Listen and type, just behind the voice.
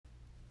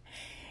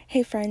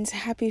Hey friends,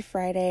 happy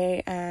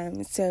Friday.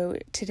 So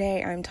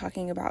today I'm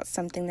talking about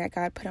something that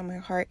God put on my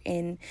heart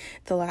in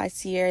the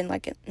last year and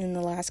in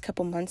the last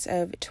couple months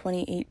of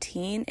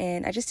 2018,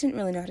 and I just didn't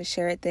really know how to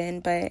share it then,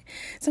 but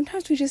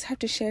sometimes we just have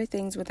to share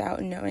things without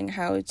knowing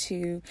how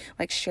to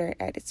share it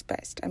at its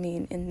best.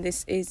 And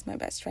this is my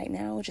best right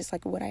now, just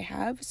what I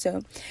have.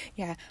 So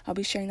yeah, I'll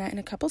be sharing that in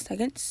a couple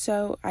seconds.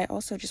 So I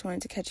also just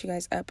wanted to catch you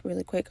guys up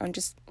really quick on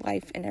just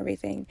life and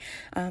everything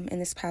in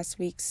this past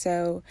week.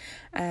 So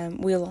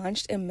we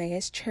launched Emmaus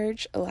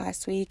Church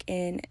last week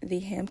in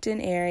the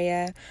Hampton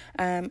area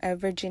of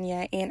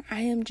Virginia, and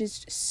I am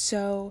just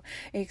so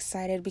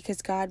excited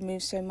because God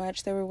moved so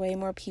much. There were way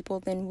more people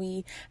than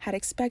we had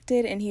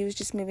expected, and He was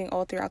just moving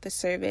all throughout the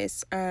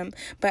service.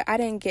 But I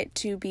didn't get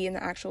to be in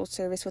the actual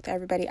service with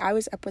everybody. I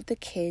was up with the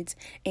kids,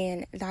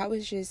 and that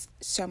was just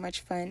so much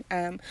fun.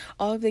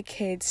 All of the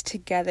kids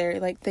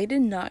together, they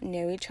did not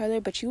know each other,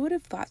 but you would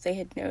have thought they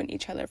had known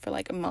each other for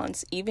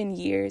months, even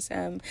years,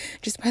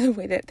 just by the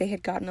way that they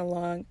had gotten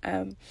along.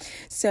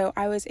 So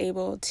I was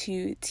able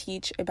to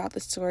teach about the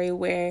story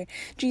where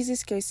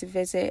Jesus goes to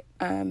visit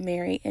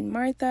Mary and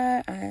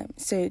Martha.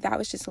 So that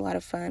was just a lot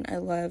of fun. I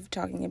love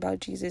talking about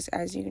Jesus,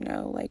 as you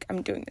know,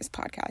 I'm doing this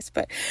podcast,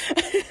 but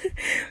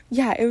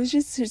yeah, it was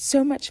just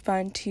so much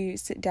fun to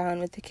sit down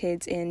with the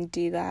kids and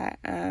do that,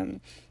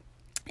 and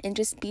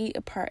just be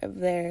a part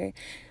of their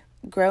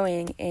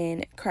growing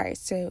in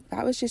Christ. So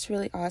that was just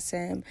really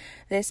awesome.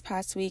 This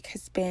past week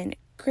has been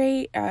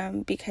great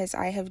because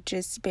I have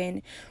just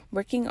been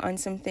working on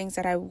some things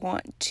that I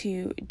want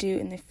to do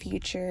in the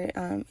future,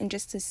 and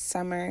just this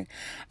summer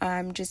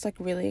I'm just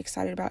really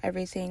excited about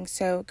everything.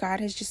 So God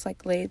has just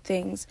laid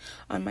things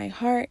on my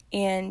heart,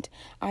 and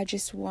I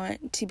just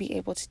want to be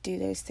able to do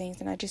those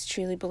things, and I just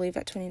truly believe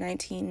that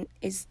 2019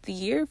 is the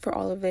year for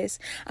all of this.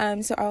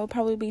 So I will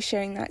probably be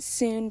sharing that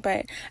soon,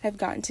 but I've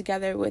gotten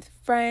together with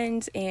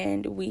friends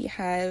and we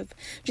have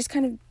just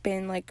kind of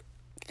been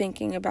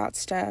thinking about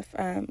stuff.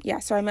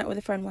 So I met with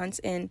a friend once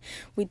and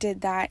we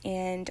did that,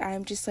 and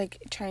I'm just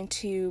trying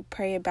to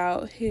pray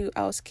about who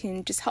else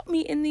can just help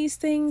me in these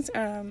things.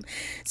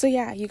 So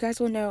yeah, you guys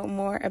will know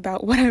more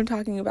about what I'm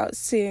talking about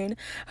soon,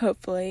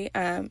 hopefully.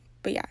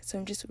 But yeah, so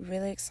I'm just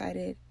really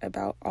excited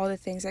about all the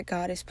things that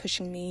God is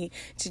pushing me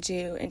to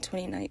do in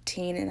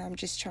 2019, and I'm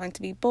just trying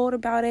to be bold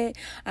about it,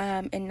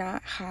 and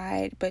not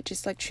hide, but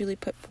just truly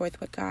put forth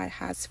what God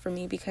has for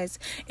me because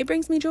it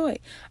brings me joy.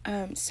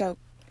 So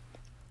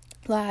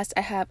last,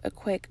 I have a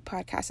quick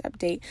podcast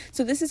update.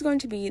 So this is going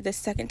to be the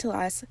second to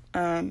last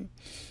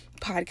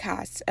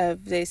podcast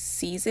of this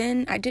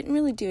season. I didn't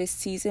really do a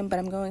season, but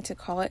I'm going to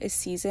call it a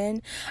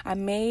season. I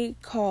may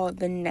call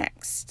the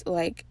next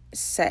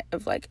set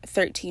of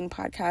 13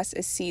 podcasts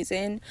a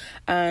season,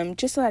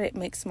 just so that it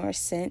makes more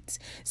sense.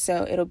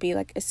 So it'll be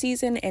a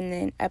season and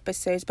then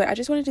episodes, but I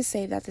just wanted to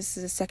say that this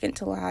is the second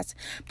to last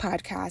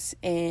podcast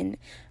in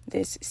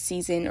this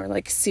season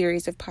or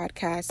series of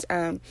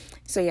podcasts.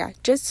 So yeah,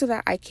 just so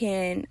that I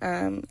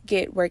can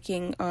get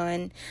working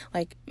on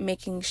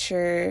making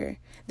sure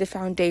the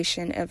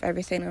foundation of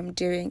everything I'm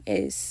doing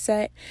is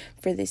set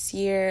for this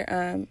year,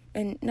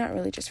 and not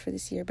really just for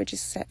this year, but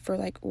just set for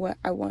what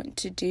I want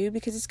to do,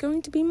 because it's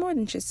going to be more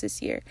than just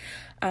this year.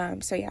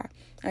 So yeah,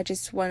 I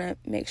just want to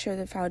make sure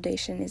the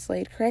foundation is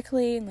laid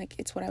correctly, and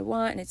it's what I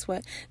want and it's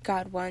what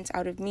God wants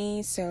out of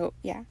me. So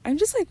yeah, I'm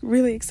just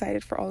really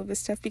excited for all of this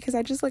stuff because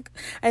I just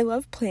I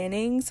love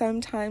planning.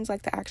 Sometimes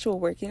the actual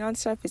working on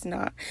stuff is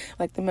not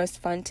the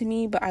most fun to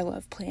me, but I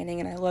love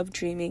planning and I love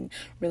dreaming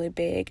really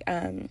big.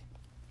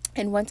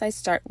 And once I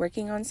start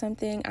working on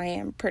something, I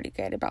am pretty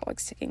good about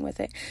sticking with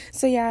it.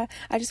 So yeah,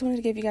 I just wanted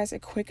to give you guys a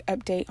quick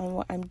update on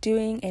what I'm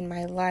doing in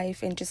my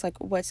life and just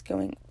what's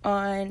going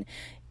on.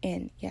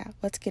 And yeah,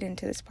 let's get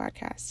into this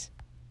podcast.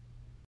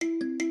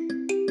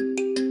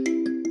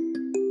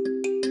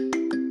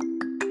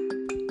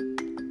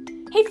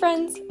 Hey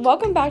friends,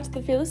 welcome back to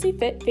the Fearlessly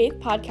Fit Faith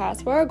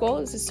Podcast, where our goal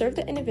is to serve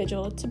the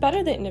individual to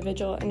better the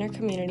individual in our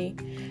community.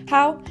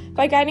 How?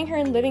 By guiding her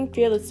in living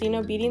fearlessly in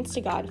obedience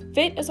to God,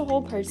 fit as a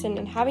whole person,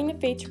 and having the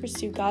faith to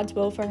pursue God's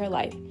will for her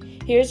life.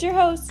 Here's your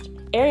host,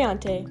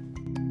 Ariante.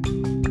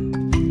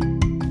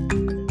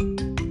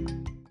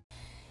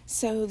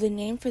 So the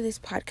name for this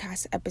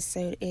podcast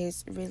episode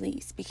is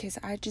Release, because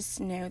I just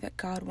know that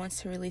God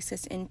wants to release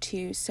us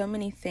into so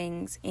many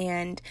things.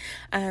 And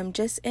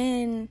just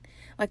in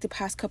the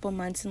past couple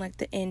months and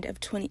the end of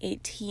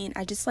 2018,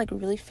 I just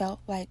really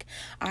felt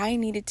I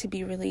needed to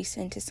be released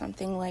into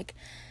something.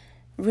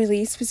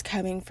 Release was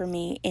coming for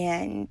me,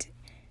 and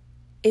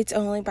it's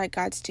only by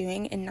God's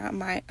doing and not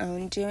my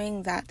own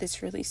doing that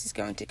this release is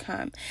going to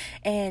come.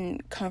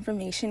 And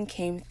confirmation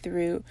came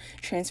through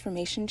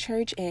Transformation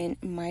Church and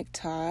Mike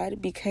Todd,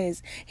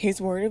 because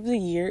his word of the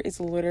year is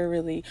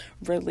literally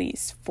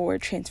release for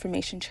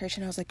Transformation Church.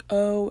 And I was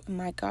oh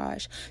my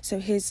gosh. So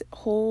his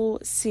whole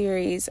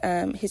series,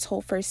 his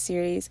whole first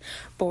series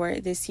for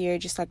this year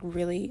just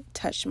really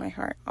touched my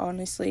heart.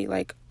 Honestly,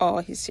 all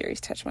his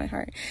series touched my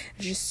heart.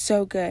 It's just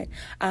so good.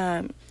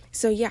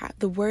 So yeah,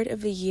 the word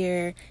of the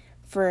year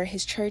for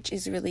his church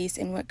is released,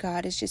 and what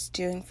God is just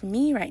doing for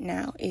me right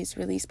now is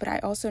released. But I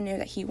also know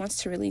that he wants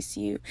to release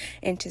you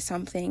into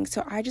something.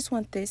 So I just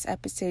want this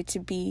episode to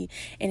be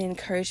an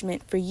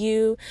encouragement for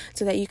you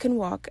so that you can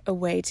walk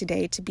away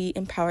today to be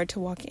empowered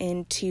to walk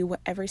into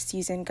whatever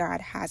season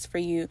God has for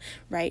you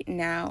right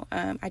now.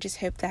 I just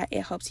hope that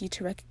it helps you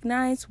to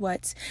recognize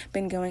what's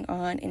been going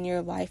on in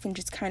your life and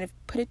just kind of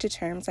put it to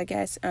terms, I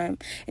guess,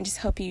 and just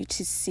help you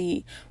to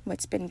see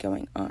what's been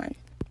going on.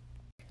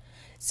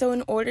 So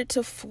in order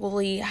to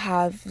fully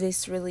have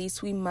this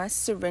release, we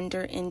must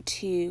surrender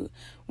into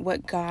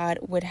what God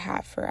would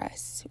have for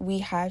us. We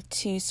have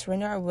to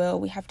surrender our will.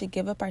 We have to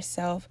give up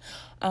ourselves,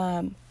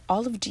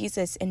 all of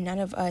Jesus and none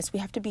of us. We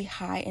have to be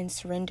high and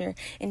surrender.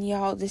 And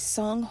y'all, this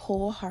song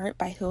Whole Heart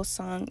by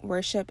Hillsong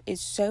Worship is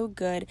so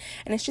good,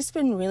 and it's just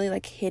been really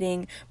like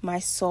hitting my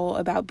soul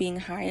about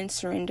being high and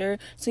surrender.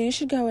 So you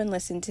should go and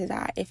listen to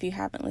that if you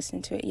haven't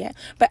listened to it yet,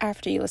 but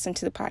after you listen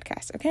to the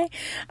podcast, okay?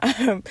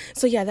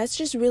 So yeah, that's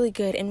just really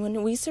good. And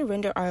when we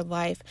surrender our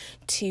life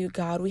to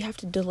God, we have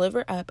to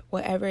deliver up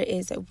whatever it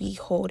is that we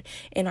hold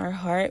in our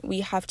heart.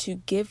 We have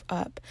to give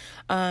up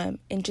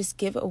and just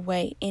give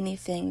away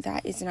anything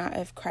that is not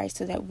of Christ,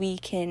 so that we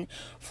can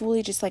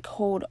fully just like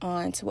hold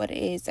on to what it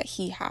is that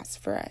he has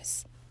for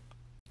us.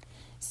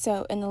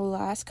 So in the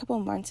last couple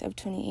months of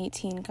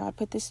 2018, God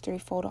put this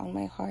threefold on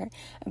my heart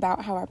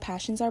about how our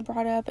passions are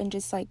brought up and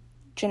just like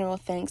general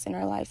things in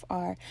our life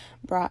are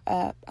brought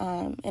up.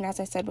 And as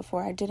I said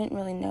before, I didn't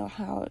really know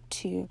how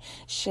to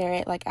share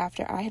it like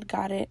after I had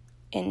got it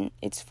in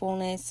its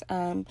fullness,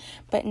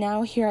 but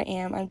now here I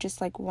am. I'm just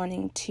like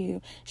wanting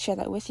to share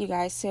that with you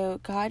guys.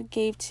 So God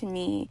gave to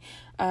me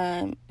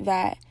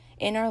that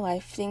in our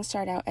life, things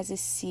start out as a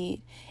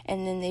seed,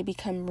 and then they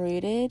become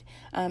rooted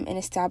and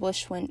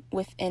established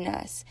within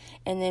us,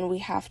 and then we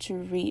have to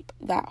reap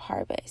that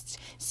harvest.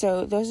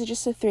 So those are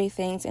just the three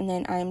things, and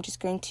then I'm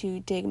just going to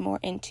dig more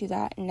into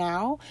that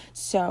now.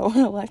 So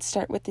let's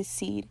start with the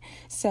seed.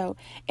 So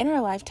in our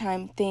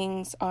lifetime,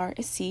 things are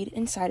a seed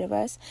inside of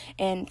us,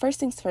 and first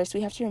things first,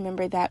 we have to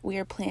remember that we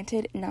are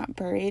planted, not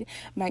buried.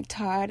 Mike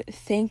Todd,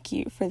 thank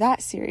you for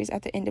that series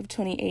at the end of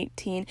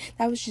 2018.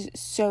 That was just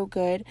so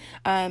good,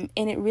 and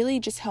it really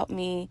just helped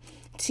me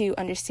to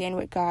understand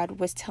what God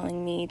was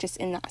telling me just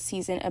in that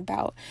season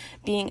about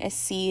being a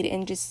seed,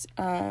 and just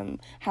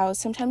how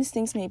sometimes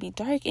things may be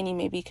dark and you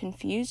may be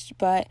confused,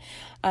 but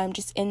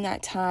just in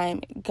that time,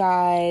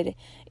 God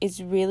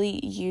is really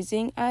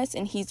using us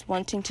and he's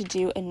wanting to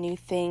do a new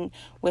thing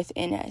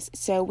within us.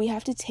 So we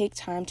have to take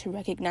time to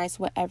recognize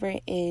whatever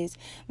it is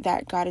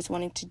that God is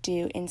wanting to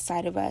do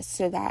inside of us,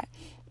 so that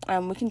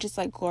we can just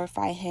like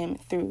glorify him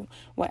through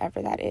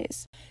whatever that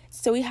is.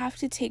 So we have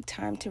to take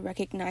time to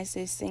recognize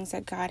those things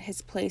that God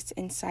has placed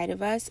inside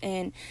of us.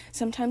 And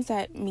sometimes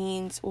that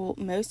means, well,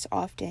 most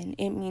often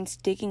it means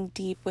digging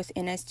deep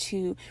within us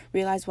to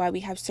realize why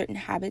we have certain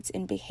habits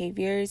and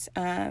behaviors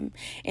and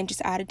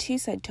just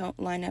attitudes that don't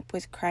line up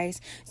with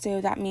Christ. So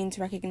that means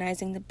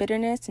recognizing the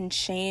bitterness and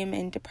shame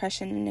and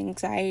depression and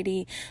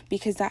anxiety,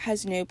 because that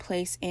has no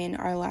place in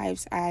our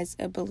lives as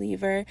a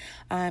believer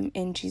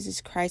in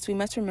Jesus Christ. We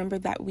must remember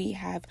that we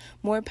have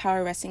more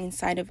power resting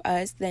inside of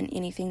us than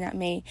anything that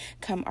may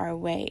come our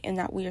way, and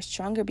that we are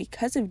stronger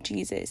because of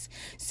Jesus.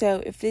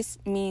 So if this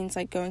means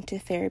like going to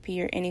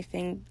therapy or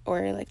anything,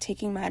 or like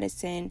taking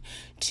medicine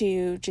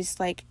to just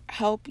like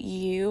help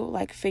you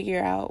like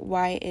figure out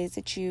why it is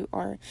that you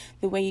are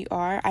the way you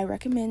are, I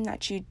recommend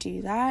that you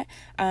do that.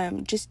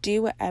 Just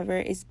do whatever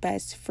is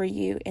best for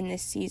you in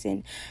this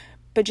season.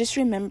 But just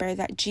remember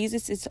that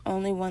Jesus is the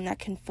only one that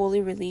can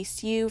fully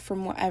release you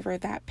from whatever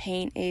that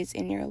pain is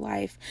in your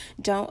life.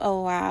 Don't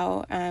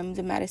allow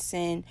the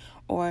medicine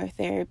or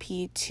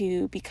therapy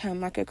to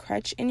become like a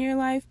crutch in your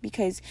life,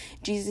 because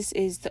Jesus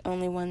is the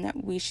only one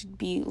that we should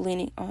be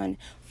leaning on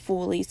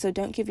fully. So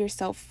don't give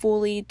yourself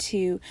fully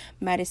to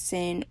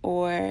medicine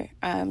or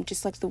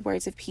just like the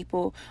words of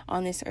people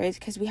on this earth,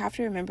 because we have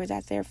to remember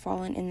that they're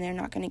fallen and they're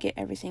not going to get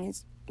everything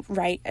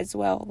right as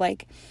well.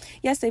 Like,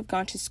 yes, they've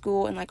gone to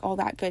school and like all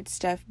that good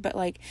stuff, but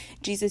like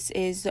Jesus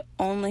is the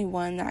only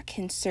one that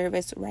can serve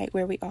us right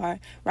where we are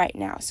right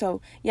now.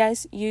 So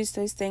yes, use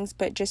those things,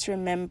 but just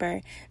remember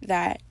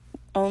that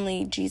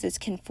only Jesus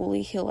can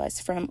fully heal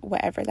us from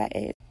whatever that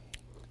is.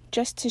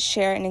 Just to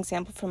share an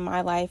example from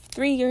my life,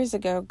 3 years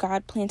ago,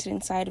 God planted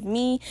inside of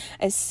me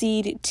a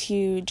seed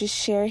to just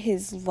share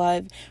his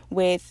love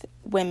with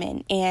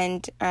women.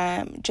 And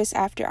just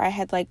after I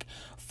had like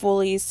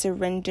fully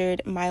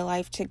surrendered my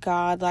life to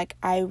God, like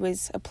I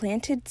was a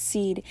planted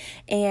seed,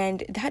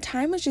 and that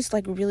time was just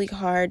like really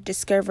hard,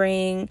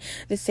 discovering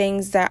the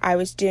things that I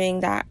was doing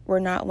that were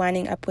not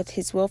lining up with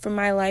his will for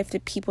my life, the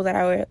people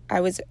that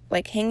I was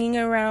like hanging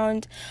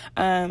around,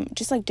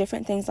 just like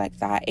different things like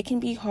that. It can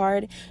be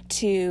hard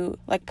to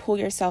like pull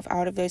yourself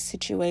out of those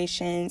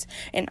situations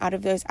and out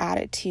of those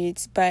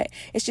attitudes, but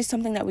it's just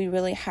something that we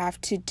really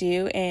have to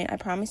do. And I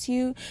promise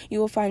you, you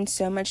will find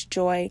so much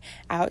joy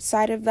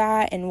outside of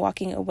that and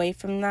walking away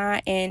from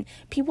that. And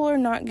people are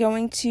not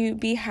going to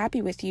be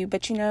happy with you,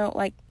 but you know,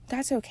 like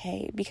that's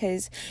okay,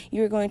 because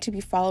you're going to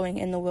be following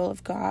in the will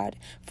of God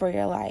for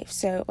your life.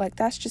 So like,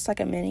 that's just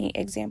like a mini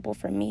example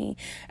for me.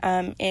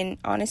 And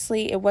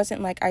honestly, it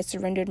wasn't like I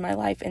surrendered my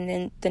life and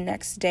then the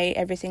next day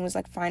everything was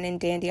like fine and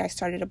dandy. I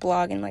started a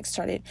blog and like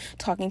started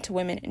talking to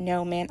women.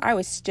 No, man, I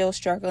was still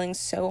struggling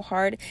so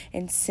hard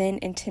in sin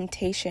and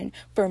temptation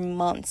for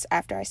months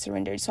after I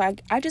surrendered. So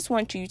I just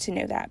want you to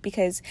know that,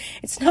 because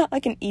it's not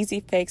like an easy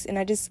fix. And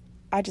I just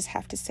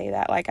have to say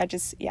that,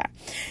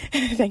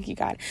 thank you,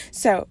 God.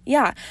 So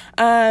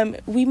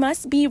we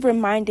must be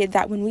reminded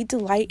that when we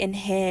delight in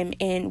him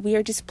and we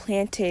are just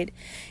planted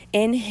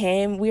in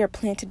him, we are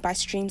planted by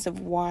streams of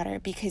water,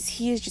 because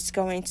he is just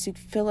going to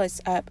fill us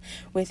up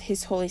with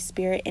his Holy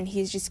Spirit, and he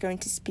is just going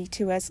to speak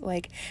to us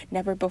like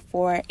never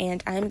before.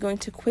 And I'm going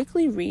to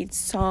quickly read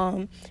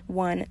Psalm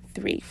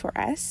 1:3 for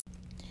us.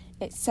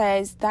 It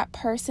says, that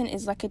person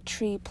is like a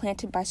tree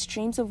planted by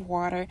streams of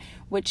water,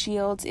 which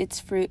yields its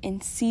fruit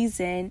in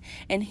season,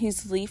 and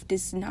whose leaf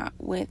does not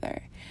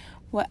wither.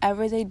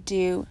 Whatever they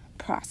do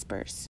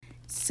prospers.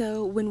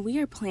 So when we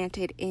are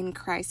planted in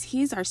Christ,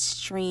 he's our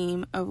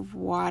stream of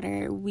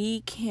water. We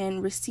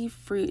can receive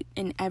fruit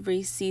in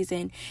every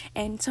season.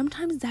 And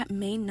sometimes that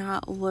may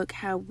not look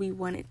how we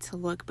want it to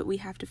look, but we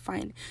have to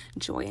find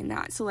joy in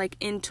that. So like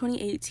in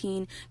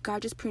 2018,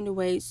 God just pruned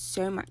away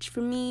so much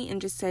from me and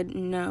just said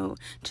no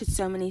to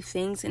so many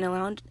things, and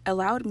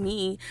allowed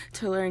me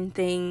to learn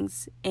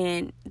things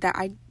and that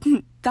I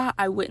thought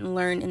I wouldn't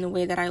learn in the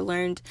way that I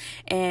learned.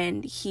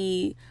 And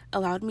he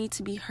allowed me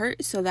to be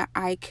hurt so that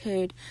I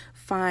could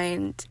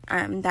find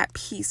that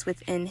peace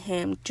within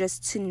him,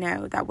 just to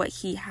know that what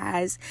he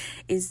has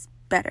is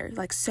better,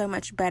 like so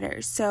much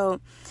better. So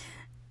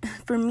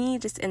for me,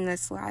 just in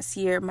this last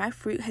year, my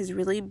fruit has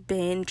really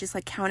been just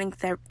like counting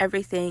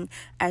everything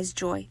as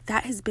joy.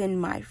 That has been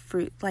my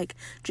fruit, like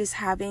just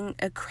having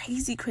a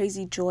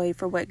crazy joy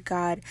for what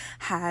God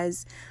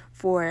has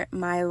for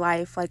my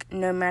life, like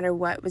no matter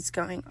what was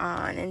going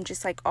on, and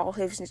just like all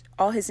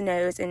his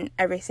no's and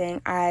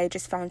everything. I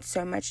just found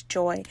so much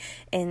joy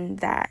in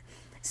that.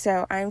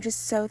 So I'm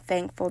just so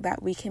thankful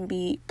that we can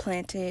be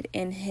planted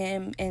in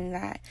him, and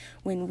that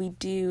when we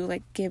do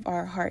like give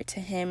our heart to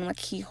him, like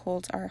he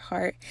holds our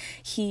heart,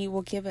 he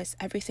will give us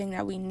everything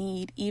that we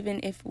need. Even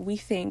if we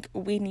think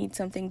we need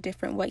something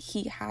different, what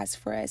he has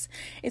for us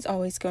is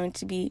always going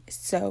to be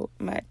so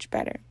much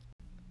better.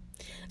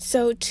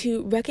 So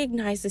to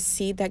recognize the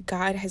seed that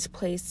God has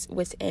placed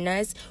within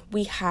us,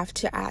 we have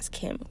to ask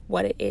him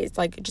what it is.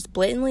 Like, just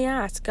blatantly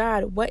ask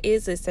God, what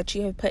is this that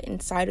you have put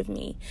inside of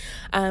me?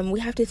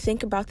 We have to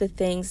think about the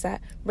things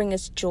that bring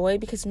us joy,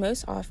 because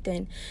most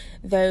often,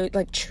 though,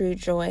 like true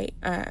joy,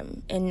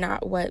 and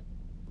not what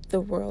the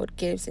world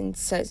gives and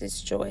says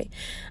is joy.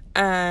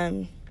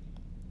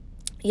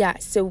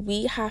 So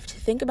we have to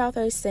think about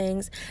those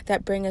things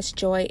that bring us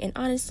joy. And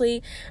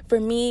honestly,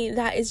 for me,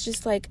 that is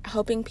just like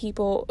helping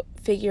people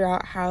figure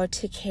out how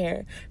to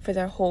care for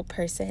their whole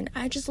person.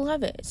 I just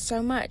love it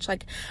so much.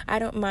 Like, I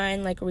don't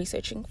mind like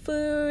researching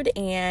food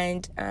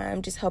and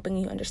just helping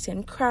you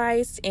understand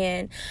Christ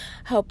and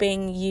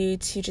helping you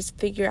to just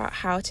figure out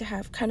how to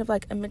have kind of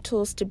like a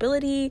mental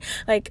stability.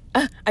 Like,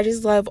 I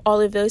just love all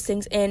of those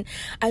things. And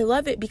I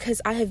love it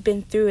because I have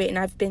been through it, and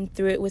I've been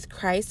through it with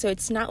Christ. So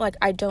it's not like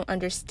I don't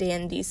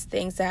understand these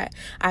things that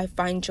I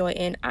find joy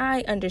in.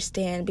 I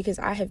understand because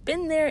I have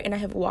been there and I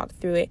have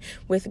walked through it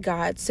with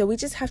God. So we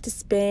just have to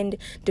spend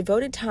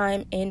devoted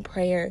time in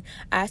prayer,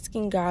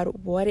 asking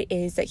God what it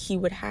is that he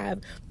would have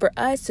for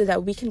us, so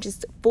that we can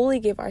just fully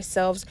give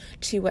ourselves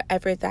to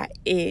whatever that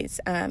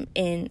is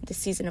in the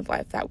season of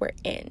life that we're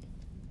in.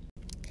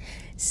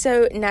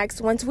 So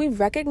next, once we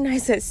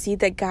recognize that seed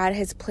that God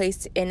has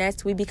placed in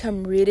us, we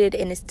become rooted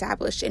and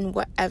established in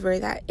whatever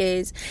that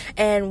is.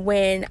 And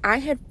when I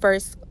had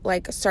first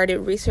started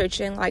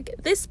researching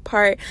this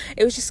part,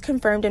 it was just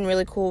confirmed in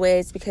really cool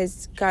ways,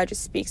 because God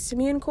just speaks to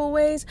me in cool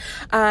ways.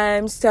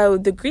 So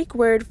the Greek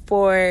word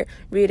for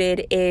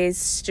rooted is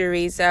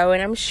sterizo,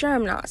 and I'm sure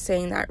I'm not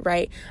saying that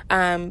right.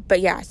 But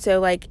yeah,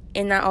 so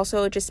and that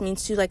also just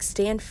means to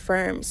stand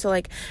firm. So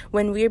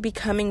when we're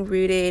becoming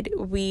rooted,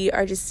 we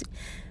are just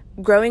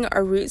growing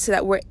our roots so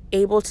that we're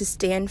able to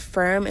stand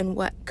firm in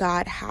what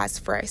God has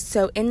for us.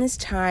 So in this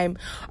time,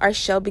 our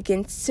shell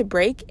begins to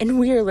break, and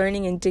we are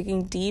learning and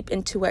digging deep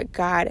into what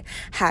God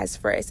has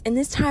for us. And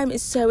this time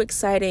is so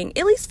exciting,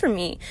 at least for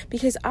me,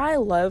 because I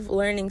love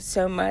learning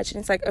so much.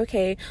 And it's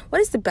okay, what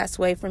is the best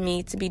way for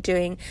me to be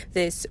doing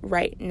this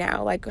right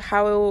now?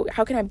 How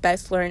can I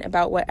best learn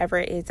about whatever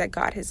it is that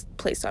God has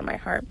placed on my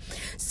heart?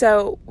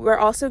 So we're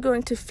also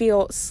going to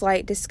feel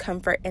slight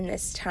discomfort in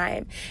this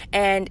time.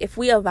 And if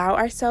we allow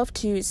ourselves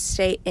to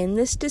stay in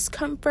this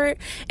discomfort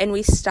and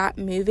we stop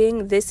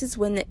moving, this is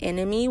when the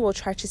enemy will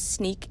try to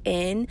sneak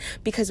in,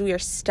 because we are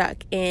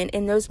stuck. And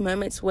in those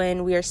moments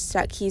when we are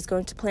stuck, he's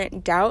going to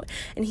plant doubt,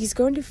 and he's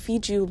going to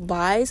feed you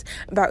lies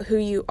about who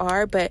you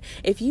are. But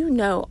if you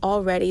know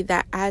already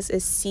that as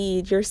a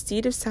seed, your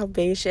seed of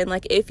salvation,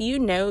 if you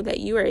know that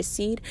you are a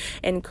seed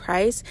in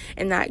Christ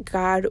and that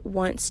God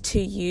wants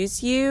to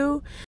use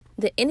you,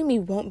 the enemy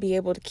won't be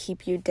able to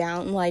keep you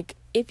down.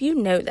 if you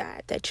know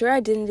that your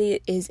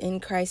identity is in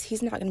Christ,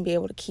 he's not going to be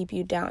able to keep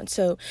you down.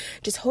 So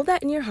just hold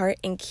that in your heart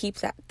and keep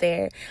that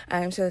there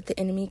so that the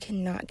enemy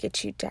cannot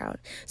get you down.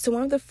 So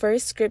one of the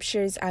first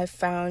scriptures I've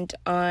found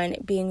on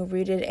being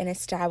rooted and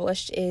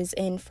established is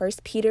in 1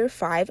 Peter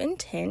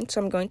 5:10.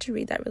 So I'm going to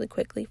read that really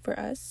quickly for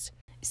us.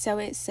 So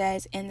it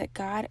says, "And the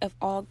God of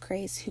all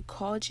grace, who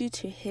called you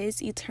to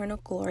his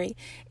eternal glory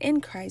in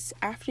Christ,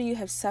 after you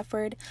have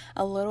suffered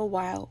a little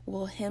while,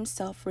 will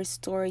himself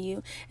restore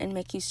you and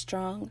make you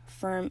strong,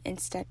 firm, and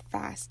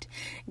steadfast."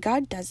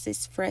 God does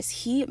this for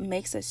us. He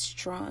makes us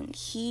strong.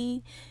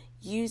 He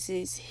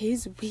uses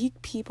his weak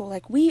people.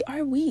 Like, we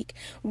are weak.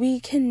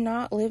 We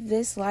cannot live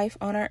this life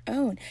on our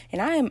own.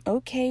 And I am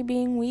okay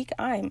being weak.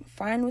 I'm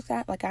fine with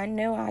that. Like, I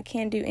know I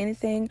can't do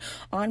anything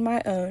on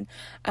my own.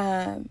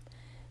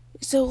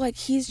 So, like,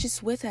 he's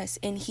just with us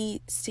and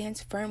he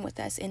stands firm with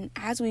us. And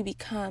as we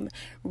become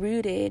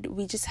rooted,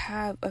 we just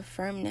have a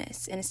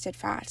firmness and a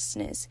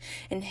steadfastness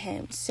in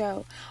him.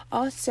 So,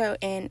 also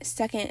in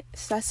 2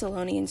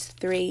 Thessalonians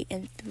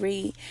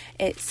 3:3,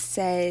 it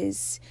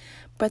says,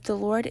 "But the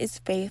Lord is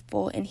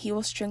faithful, and he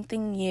will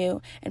strengthen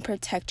you and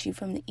protect you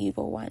from the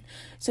evil one."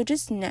 So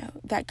just know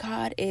that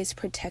God is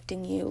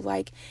protecting you.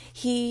 Like,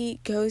 he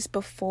goes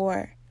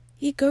before.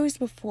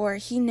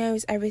 He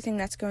knows everything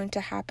that's going to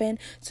happen,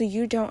 so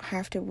you don't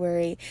have to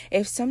worry.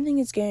 If something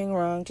is going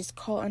wrong, just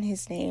call on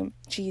his name,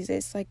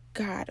 Jesus. Like,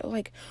 God,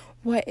 like,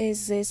 what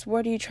is this?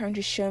 What are you trying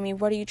to show me?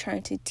 What are you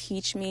trying to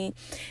teach me?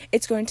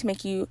 It's going to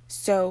make you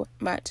so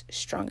much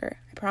stronger.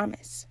 I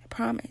promise.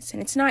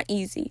 And it's not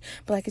easy,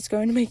 but like, it's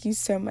going to make you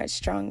so much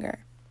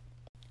stronger.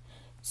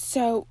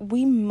 So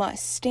we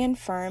must stand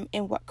firm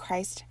in what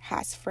Christ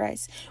has for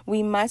us.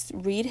 We must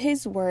read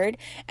his word,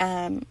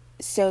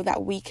 so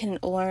that we can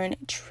learn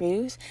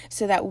truth,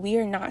 so that we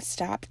are not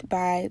stopped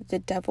by the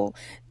devil.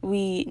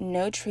 We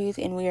know truth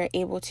and we are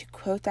able to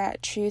quote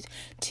that truth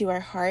to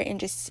our heart and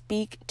just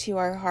speak to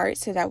our heart,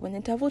 so that when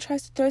the devil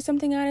tries to throw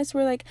something at us,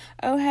 we're like,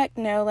 oh heck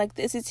no, like,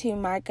 this is who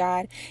my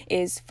God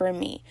is for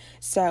me.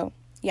 So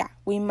yeah,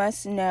 we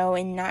must know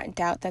and not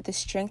doubt that the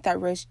strength that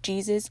rose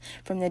Jesus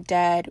from the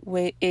dead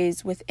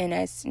is within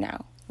us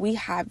now. We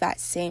have that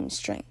same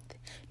strength.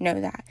 Know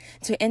that.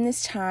 So in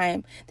this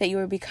time that you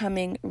are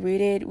becoming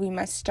rooted, we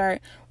must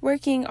start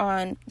working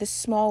on the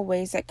small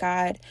ways that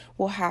God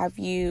will have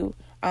you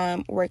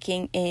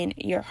working in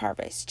your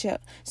harvest.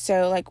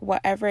 So like,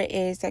 whatever it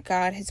is that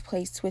God has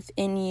placed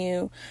within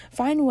you,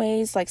 find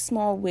ways, like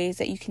small ways,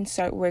 that you can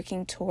start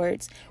working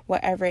towards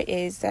whatever it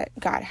is that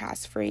God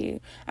has for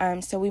you.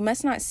 So we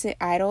must not sit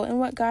idle in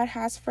what God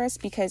has for us,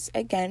 because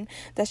again,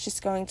 that's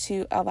just going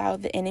to allow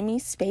the enemy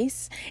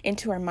space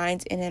into our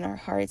minds and in our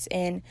hearts,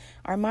 and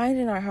our mind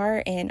and our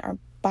heart and our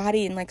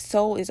body and like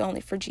soul is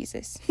only for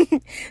Jesus.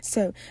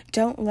 So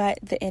don't let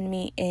the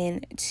enemy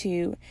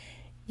into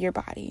your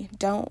body.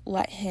 Don't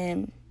let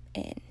him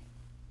in.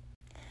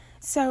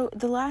 So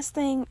the last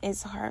thing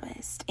is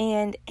harvest.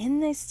 And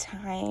in this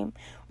time,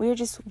 we're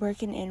just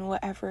working in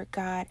whatever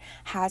God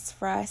has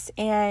for us.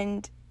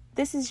 And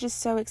this is just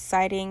so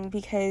exciting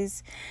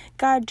because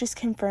God just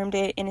confirmed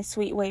it in a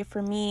sweet way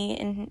for me.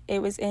 And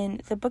it was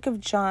in the book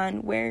of John,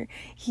 where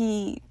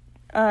he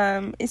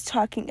is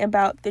talking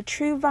about the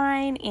true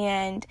vine,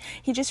 and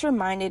he just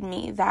reminded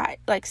me that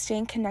like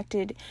staying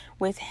connected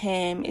with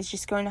him is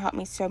just going to help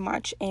me so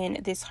much in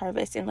this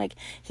harvest, and like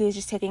he was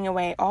just taking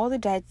away all the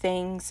dead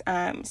things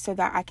so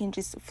that I can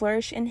just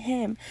flourish in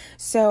him.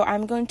 So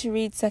I'm going to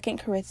read 2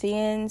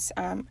 Corinthians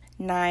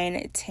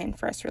 9:10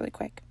 for us really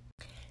quick.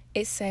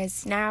 It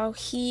says, "Now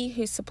he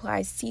who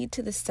supplies seed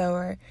to the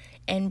sower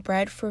and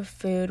bread for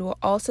food will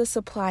also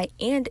supply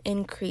and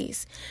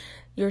increase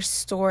your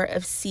store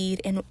of seed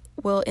and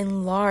will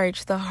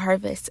enlarge the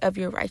harvest of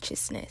your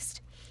righteousness."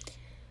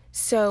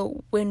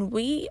 So when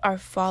we are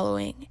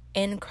following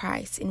in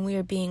Christ and we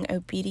are being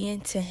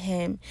obedient to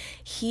him,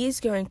 he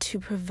is going to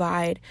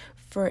provide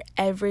for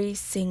every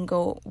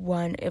single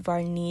one of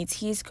our needs.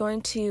 He's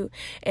going to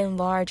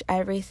enlarge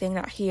everything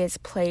that he has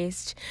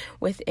placed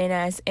within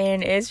us.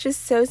 And it's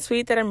just so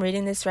sweet that I'm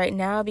reading this right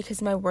now,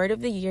 because my word of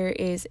the year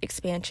is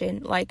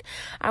expansion. Like,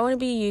 I want to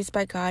be used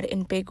by God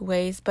in big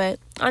ways, but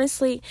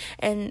honestly,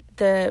 in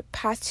the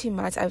past 2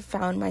 months, I've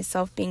found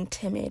myself being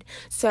timid.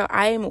 So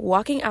I am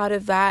walking out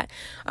of that.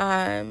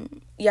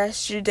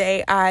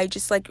 Yesterday, I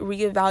just like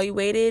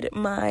reevaluated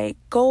my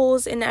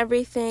goals and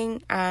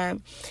everything,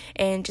 and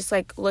just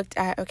like looked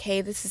at, okay,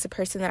 this is a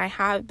person that I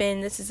have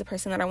been, this is a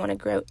person that I want to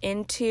grow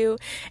into,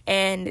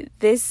 and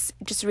this,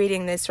 just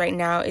reading this right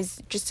now, is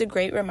just a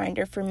great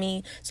reminder for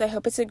me. So I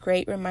hope it's a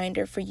great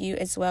reminder for you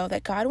as well,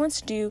 that God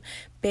wants to do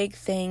big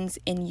things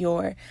in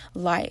your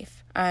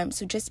life.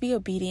 So just be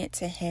obedient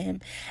to him.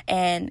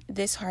 And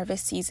this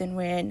harvest season,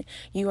 when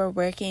you are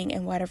working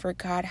in whatever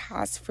God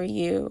has for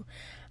you,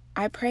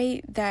 I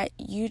pray that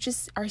you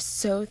just are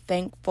so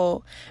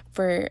thankful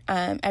for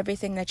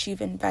everything that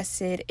you've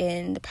invested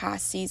in the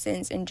past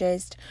seasons and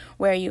just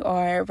where you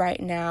are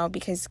right now,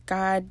 because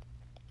God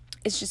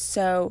is just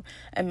so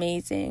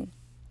amazing.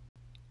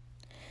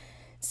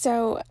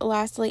 So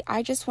lastly,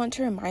 I just want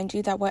to remind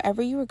you that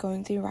whatever you are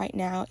going through right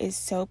now is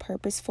so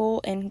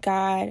purposeful, and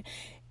God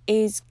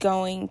is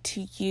going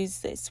to use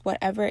this,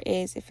 whatever it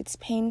is, if it's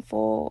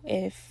painful,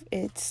 if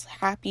it's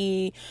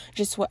happy,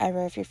 just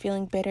whatever. If you're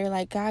feeling bitter,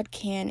 like, God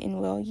can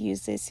and will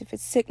use this. If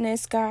it's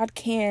sickness, God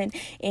can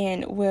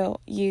and will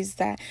use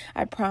that,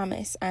 I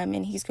promise.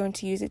 And he's going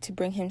to use it to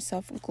bring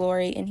himself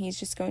glory, and he's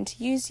just going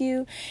to use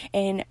you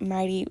in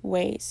mighty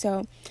ways.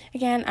 So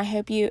again, I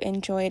hope you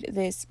enjoyed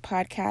this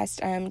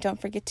podcast.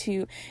 Don't forget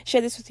to share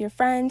this with your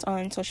friends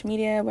on social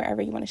media,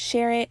 wherever you want to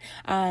share it,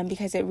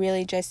 because it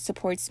really just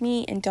supports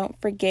me. And don't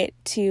forget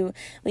to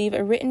leave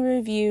a written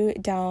review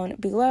down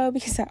below,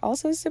 because that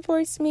also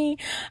supports me.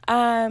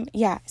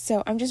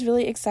 So I'm just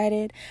really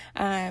excited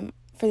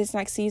for this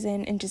next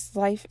season, and just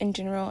life in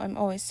general. I'm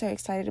always so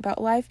excited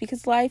about life,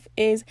 because life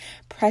is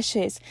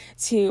precious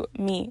to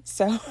me.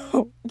 So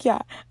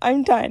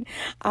I'm done.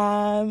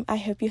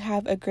 I hope you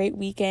have a great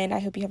weekend. I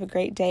hope you have a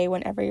great day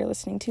whenever you're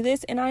listening to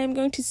this, and I am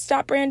going to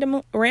stop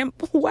rambling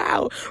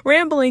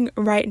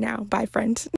right now. Bye, friends.